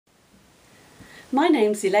My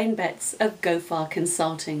name's Elaine of Go Far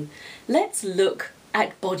Consulting. Let's look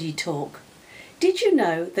at body talk. Did you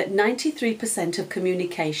know that 93% of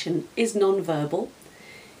communication is non-verbal?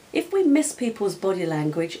 If we miss people's body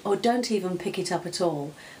language or don't even pick it up at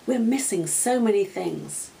all, we're missing so many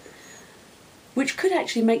things, which could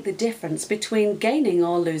actually make the difference between gaining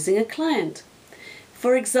or losing a client.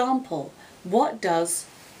 For example, what does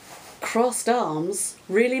crossed arms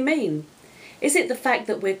really mean? Is it the fact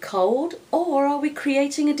that we're cold, or are we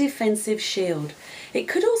creating a defensive shield? It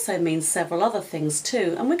could also mean several other things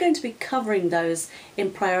too, and we're going to be covering those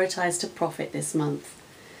in Prioritise to Profit this month.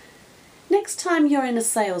 Next time you're in a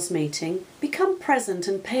sales meeting, become present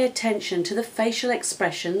and pay attention to the facial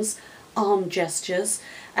expressions, arm gestures,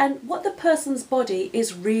 and what the person's body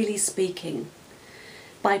is really speaking.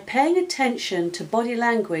 By paying attention to body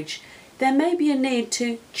language, there may be a need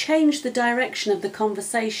to change the direction of the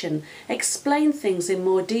conversation, explain things in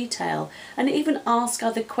more detail, and even ask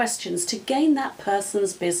other questions to gain that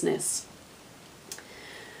person's business.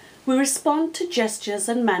 We respond to gestures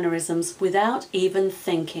and mannerisms without even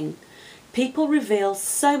thinking. People reveal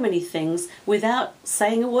so many things without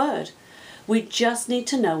saying a word. We just need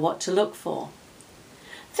to know what to look for.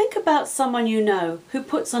 Think about someone you know who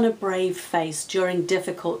puts on a brave face during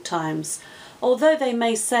difficult times. Although they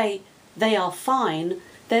may say they are fine,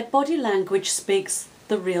 their body language speaks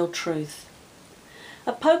the real truth.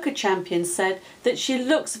 A poker champion said that she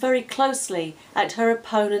looks very closely at her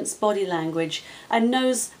opponent's body language and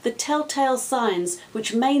knows the telltale signs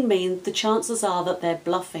which may mean the chances are that they're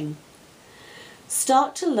bluffing.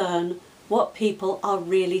 Start to learn what people are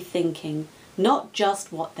really thinking, not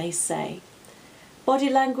just what they say. Body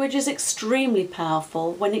language is extremely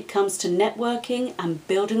powerful when it comes to networking and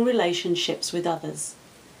building relationships with others.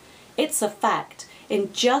 It's a fact,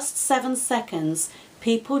 in just 7 seconds,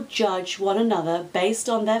 people judge one another based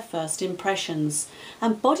on their first impressions,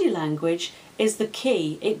 and body language is the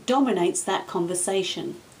key. It dominates that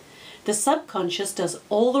conversation. The subconscious does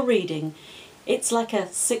all the reading. It's like a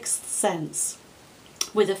sixth sense.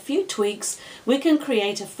 With a few tweaks, we can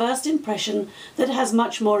create a first impression that has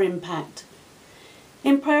much more impact.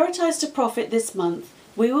 In Prioritise to Profit this month,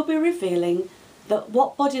 we will be revealing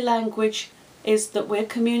what body language is that we're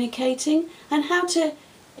communicating and how to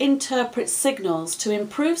interpret signals to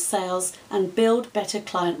improve sales and build better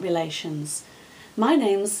client relations. My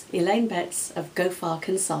name's Elaine of Go Far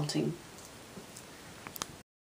Consulting.